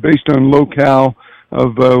based on locale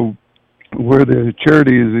of where the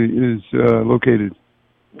charity is located?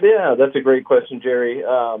 Yeah, that's a great question, Jerry.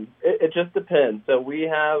 It just depends. So we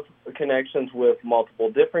have connections with multiple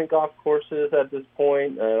different golf courses at this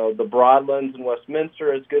point. The Broadlands in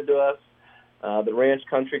Westminster is good to us. The Ranch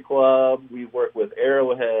Country Club, we work with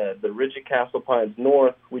Arrowhead, the Ridgett Castle Pines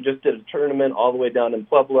North. We just did a tournament all the way down in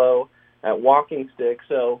Pueblo at Walking Stick.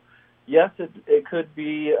 So, yes, it could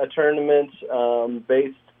be a tournament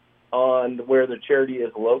based on where the charity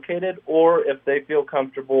is located, or if they feel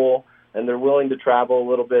comfortable and they're willing to travel a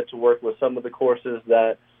little bit to work with some of the courses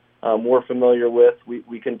that we're familiar with,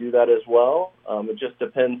 we can do that as well. It just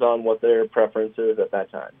depends on what their preference is at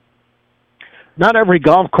that time. Not every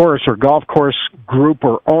golf course or golf course group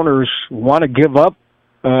or owners want to give up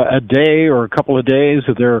a day or a couple of days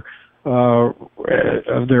of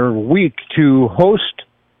their week to host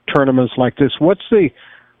tournaments like this. What sort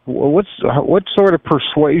of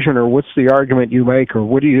persuasion, or what's the argument you make, or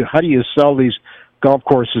how do you sell these golf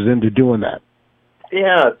courses into doing that?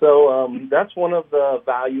 Yeah, so that's one of the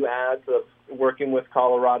value adds of working with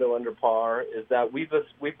Colorado Under Par, is that we've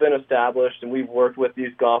been established and we've worked with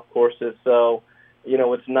these golf courses. So,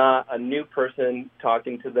 it's not a new person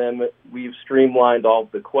talking to them. We've streamlined all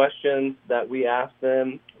of the questions that we ask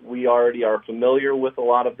them. We already are familiar with a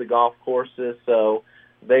lot of the golf courses, so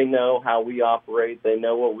they know how we operate. They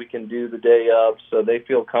know what we can do the day of, so they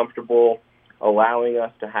feel comfortable allowing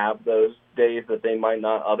us to have those days that they might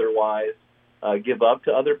not otherwise give up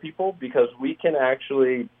to other people, because we can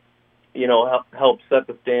actually, help set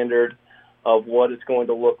the standard of what it's going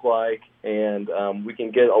to look like, and we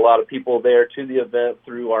can get a lot of people there to the event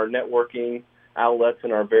through our networking outlets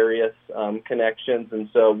and our various connections. And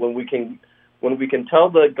so when we can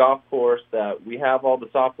tell the golf course that we have all the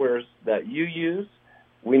softwares that you use,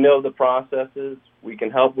 we know the processes, we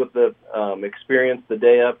can help with the experience the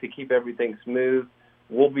day of to keep everything smooth.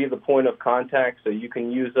 We'll be the point of contact, so you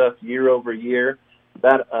can use us year over year.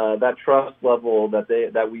 That trust level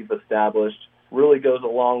that we've established really goes a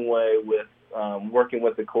long way with working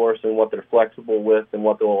with the course and what they're flexible with and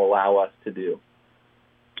what they'll allow us to do.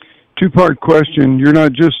 Two-part question. You're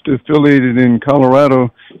not just affiliated in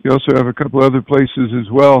Colorado. You also have a couple other places as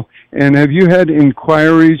well. And have you had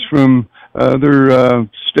inquiries from other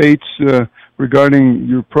states regarding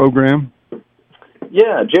your program?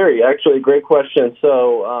 Yeah, Jerry, actually, great question.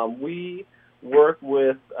 So we work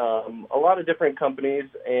with a lot of different companies,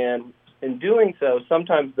 and in doing so,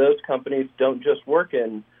 sometimes those companies don't just work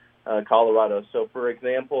in Colorado. So, for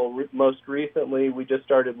example, most recently, we just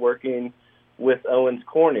started working with Owens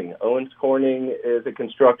Corning. Owens Corning is a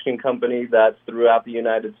construction company that's throughout the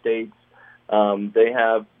United States. They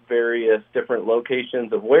have various different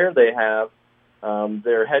locations of where they have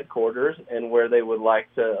their headquarters and where they would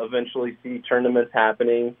like to eventually see tournaments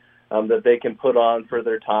happening that they can put on for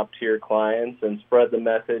their top-tier clients and spread the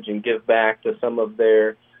message and give back to some of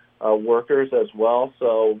their workers as well.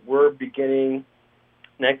 So we're beginning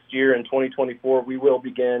next year in 2024, we will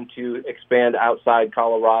begin to expand outside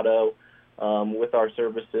Colorado with our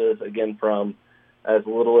services, again, from as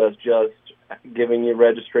little as just giving you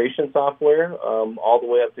registration software all the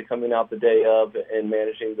way up to coming out the day of and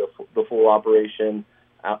managing the full operation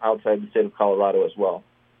outside the state of Colorado as well.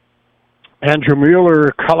 Andrew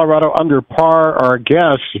Mueller, Colorado Under Par, our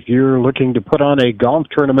guest. If you're looking to put on a golf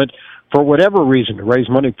tournament for whatever reason, to raise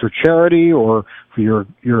money for charity or for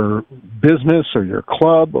your business or your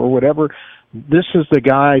club or whatever, this is the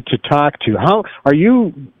guy to talk to. How are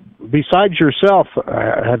you, besides yourself,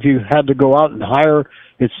 have you had to go out and hire?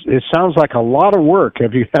 It sounds like a lot of work.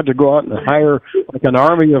 Have you had to go out and hire like an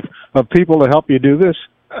army of people to help you do this?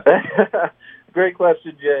 Great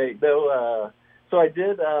question, Jay. So I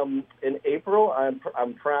did in April.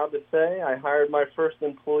 I'm proud to say I hired my first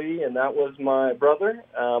employee, and that was my brother.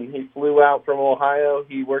 He flew out from Ohio.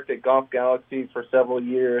 He worked at Golf Galaxy for several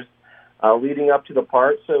years, leading up to the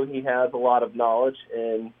part. So he has a lot of knowledge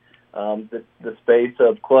in the space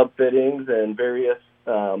of club fittings and various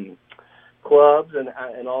clubs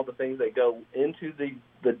and all the things that go into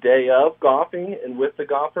the day of golfing and with the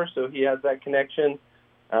golfer. So he has that connection.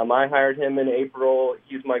 I hired him in April.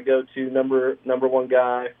 He's my go-to number one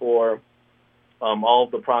guy for all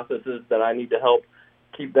of the processes that I need to help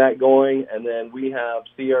keep that going. And then we have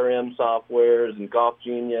CRM softwares and Golf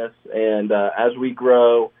Genius. And as we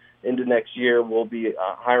grow into next year, we'll be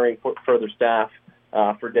hiring further staff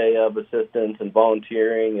for day of assistance and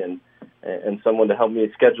volunteering and someone to help me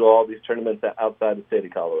schedule all these tournaments outside the state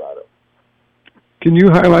of Colorado. Can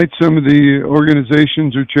you highlight some of the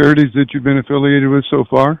organizations or charities that you've been affiliated with so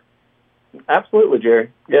far? Absolutely,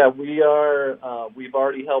 Jerry. Yeah, we are. We've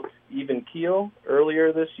already helped Even Keel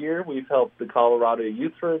earlier this year. We've helped the Colorado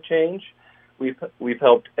Youth for a Change. We've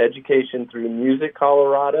helped Education Through Music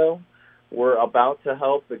Colorado. We're about to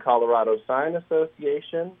help the Colorado Sign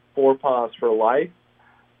Association, Four Paws for Life.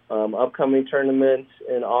 Upcoming tournament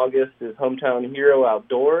in August is Hometown Hero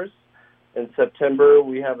Outdoors. In September,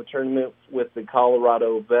 we have a tournament with the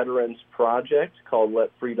Colorado Veterans Project called Let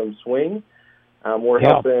Freedom Swing. We're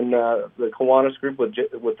helping the Kiwanis group with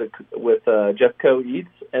Jeffco Eats.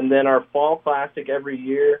 And then our Fall Classic every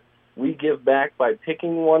year, we give back by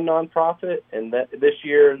picking one nonprofit. And this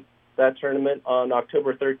year, that tournament on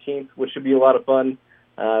October 13th, which should be a lot of fun.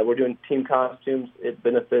 We're doing team costumes. It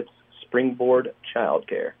benefits Springboard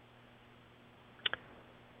Childcare.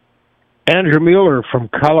 Andrew Mueller from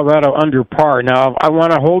Colorado Under Par. Now, if I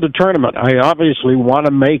want to hold a tournament, I obviously want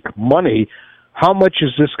to make money. How much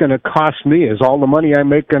is this going to cost me? Is all the money I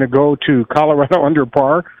make going to go to Colorado Under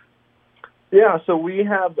Par? Yeah, so we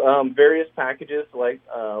have various packages, like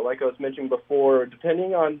I was mentioning before,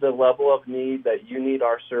 depending on the level of need that you need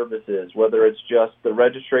our services, whether it's just the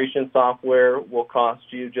registration software will cost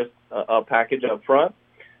you just a package up front.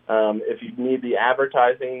 If you need the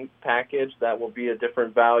advertising package, that will be a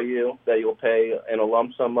different value that you'll pay in a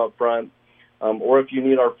lump sum up front. Or if you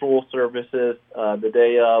need our full services the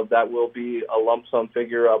day of, that will be a lump sum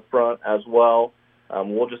figure up front as well.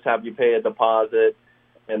 We'll just have you pay a deposit,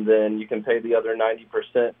 and then you can pay the other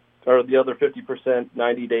 90% or the other 50%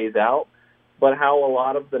 90 days out. But how a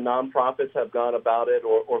lot of the nonprofits have gone about it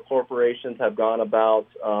or corporations have gone about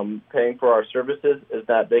paying for our services is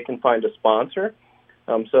that they can find a sponsor.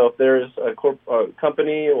 So if there's a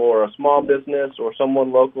company or a small business or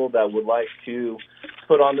someone local that would like to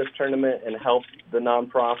put on this tournament and help the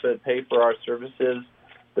nonprofit pay for our services,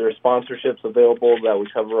 there are sponsorships available that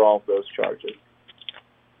would cover all of those charges.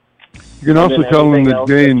 You can also tell them that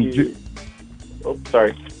Jay and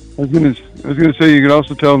sorry. I was going to say you could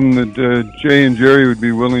also tell them that Jay and Jerry would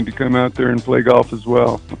be willing to come out there and play golf as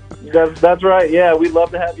well. That's right. Yeah, we'd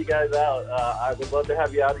love to have you guys out. I would love to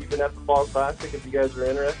have you out even at the Fall Classic if you guys are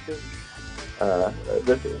interested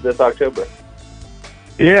this October.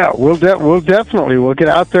 Yeah, we'll definitely. We'll get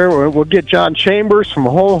out there. We'll get John Chambers from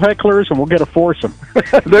Whole Hecklers, and we'll get a foursome.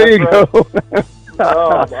 There you go.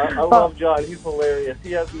 I love John. He's hilarious.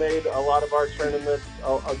 He has made a lot of our tournaments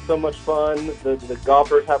so much fun. The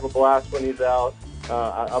golfers have a blast when he's out.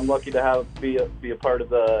 I'm lucky to be a part of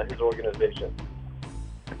his organization.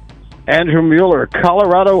 Andrew Mueller,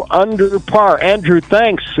 Colorado Under Par. Andrew,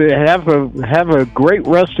 thanks. Have a great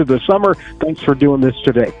rest of the summer. Thanks for doing this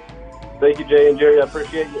today. Thank you, Jay and Jerry. I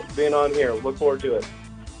appreciate you being on here. Look forward to it.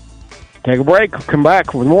 Take a break. Come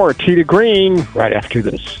back with more Tee to Green right after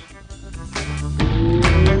this.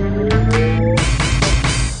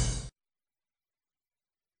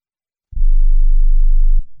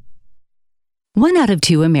 1 out of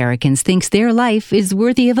 2 Americans thinks their life is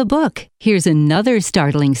worthy of a book. Here's another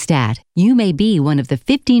startling stat. You may be one of the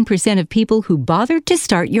 15% of people who bothered to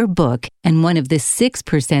start your book and one of the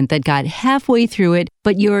 6% that got halfway through it,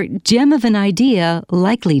 but your gem of an idea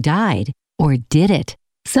likely died. Or did it?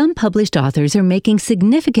 Some published authors are making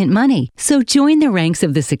significant money, so join the ranks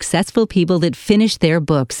of the successful people that finish their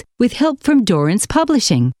books with help from Dorrance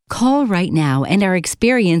Publishing. Call right now and our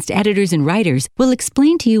experienced editors and writers will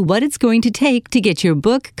explain to you what it's going to take to get your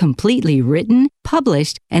book completely written,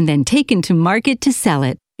 published, and then taken to market to sell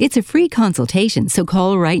it. It's a free consultation, so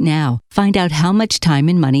call right now. Find out how much time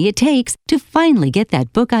and money it takes to finally get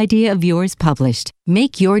that book idea of yours published.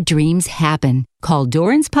 Make your dreams happen. Call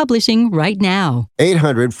Dorrance Publishing right now.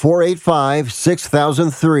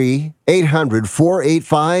 800-485-6003.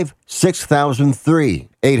 800-485-6003.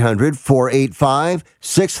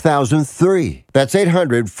 800-485-6003. That's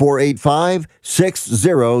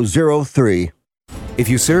 800-485-6003. If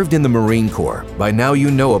you served in the Marine Corps, by now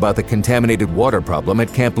you know about the contaminated water problem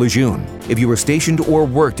at Camp Lejeune. If you were stationed or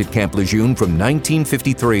worked at Camp Lejeune from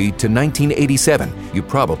 1953 to 1987, you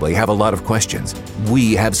probably have a lot of questions.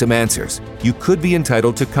 We have some answers. You could be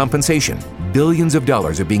entitled to compensation. Billions of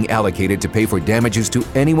dollars are being allocated to pay for damages to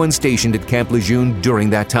anyone stationed at Camp Lejeune during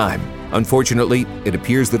that time. Unfortunately, it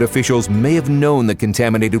appears that officials may have known the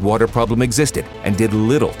contaminated water problem existed and did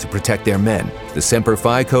little to protect their men. The Semper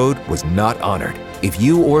Fi Code was not honored. If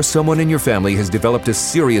you or someone in your family has developed a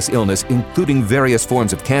serious illness, including various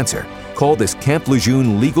forms of cancer, call this Camp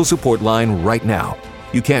Lejeune legal support line right now.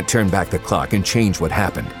 You can't turn back the clock and change what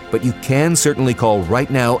happened, but you can certainly call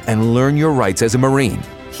right now and learn your rights as a Marine.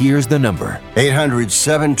 Here's the number.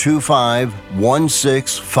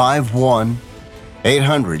 800-725-1651.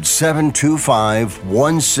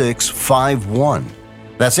 800-725-1651.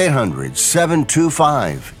 That's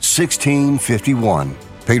 800-725-1651.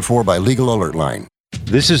 Paid for by Legal Alert Line.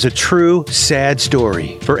 This is a true, sad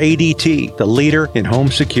story for ADT, the leader in home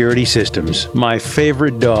security systems. My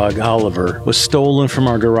favorite dog, Oliver, was stolen from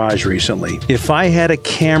our garage recently. If I had a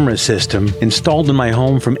camera system installed in my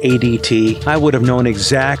home from ADT, I would have known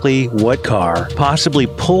exactly what car possibly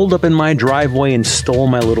pulled up in my driveway and stole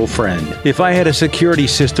my little friend. If I had a security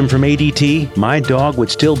system from ADT, my dog would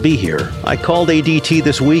still be here. I called ADT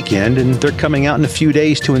this weekend, and they're coming out in a few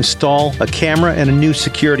days to install a camera and a new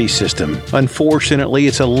security system. Unfortunately,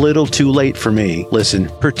 it's a little too late for me. Listen,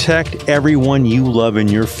 protect everyone you love in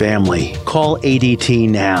your family. Call ADT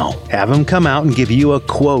now. Have them come out and give you a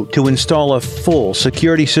quote to install a full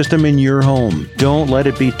security system in your home. Don't let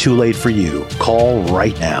it be too late for you. Call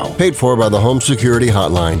right now. Paid for by the Home Security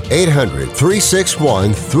Hotline.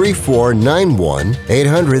 800-361-3491.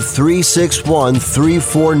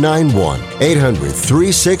 800-361-3491.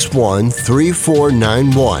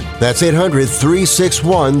 800-361-3491. That's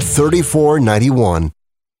 800-361-3491.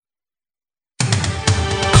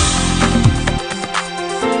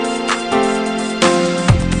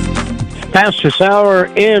 Fastest hour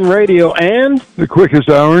in radio and the quickest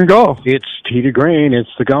hour in golf. It's Tee to Green. It's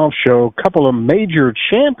the golf show. A couple of major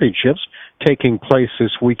championships taking place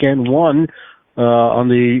this weekend. One on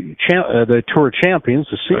the Tour Champions,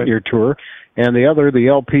 the Senior Tour, and the other, the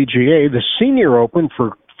LPGA, the Senior Open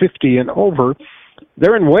for 50 and over.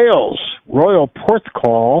 They're in Wales, Royal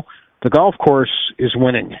Porthcawl. The golf course is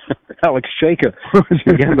winning. Alex Chaka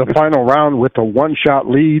began the final round with a one-shot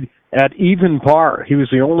lead at even par. He was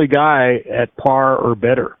the only guy at par or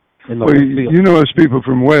better in the whole field. You know, as people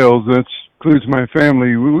from Wales, that includes my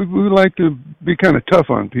family, we like to be kind of tough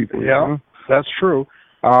on people. Yeah, you know? That's true.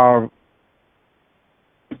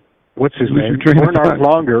 What's his name? Bernard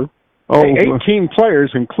Longer. 18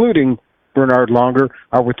 players, including Bernard Longer,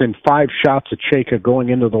 are within 5 shots of Chaka going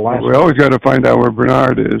into the last. We always got to find out where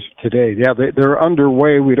Bernard is. Today, yeah, they're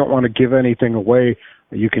underway. We don't want to give anything away.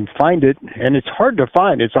 You can find it, and it's hard to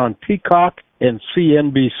find. It's on Peacock and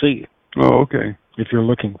CNBC. Oh, okay. If you're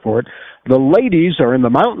looking for it. The ladies are in the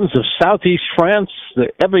mountains of southeast France,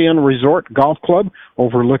 the Evian Resort Golf Club,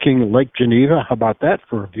 overlooking Lake Geneva. How about that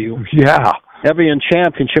for a view? Yeah. Evian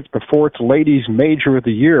Championship, the 4th ladies major of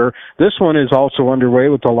the year. This one is also underway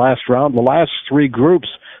with the last round. The last 3 groups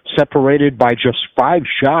separated by just 5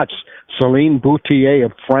 shots. Celine Boutier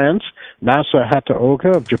of France, Nasa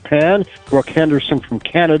Hataoka of Japan, Brooke Henderson from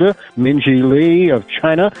Canada, Minji Lee of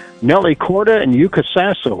China, Nelly Korda, and Yuka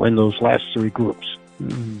Sasso in those last 3 groups.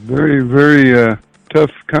 Very, very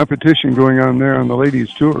tough competition going on there on the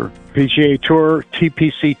ladies' tour. PGA Tour,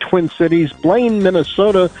 TPC Twin Cities, Blaine,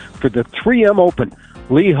 Minnesota for the 3M Open.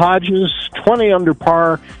 Lee Hodges, 20 under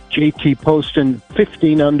par, JT Poston,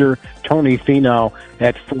 15 under, Tony Finau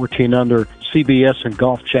at 14 under. CBS and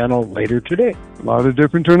Golf Channel later today. A lot of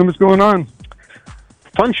different tournaments going on.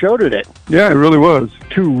 Fun show today. Yeah, it really was.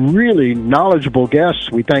 Two really knowledgeable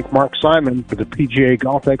guests. We thank Mark Simon for the PGA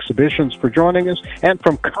Golf Exhibitions for joining us, and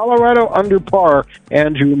from Colorado Under Par,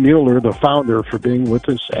 Andrew Mueller, the founder, for being with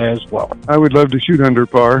us as well. I would love to shoot under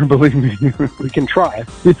par, believe me. We can try.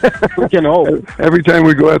 We can hope. Every time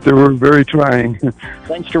we go out there, we're very trying.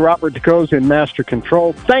 Thanks to Robert DeCoze in Master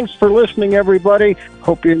Control. Thanks for listening, everybody.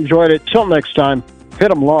 Hope you enjoyed it. Till next time,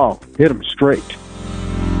 hit 'em long, hit 'em straight.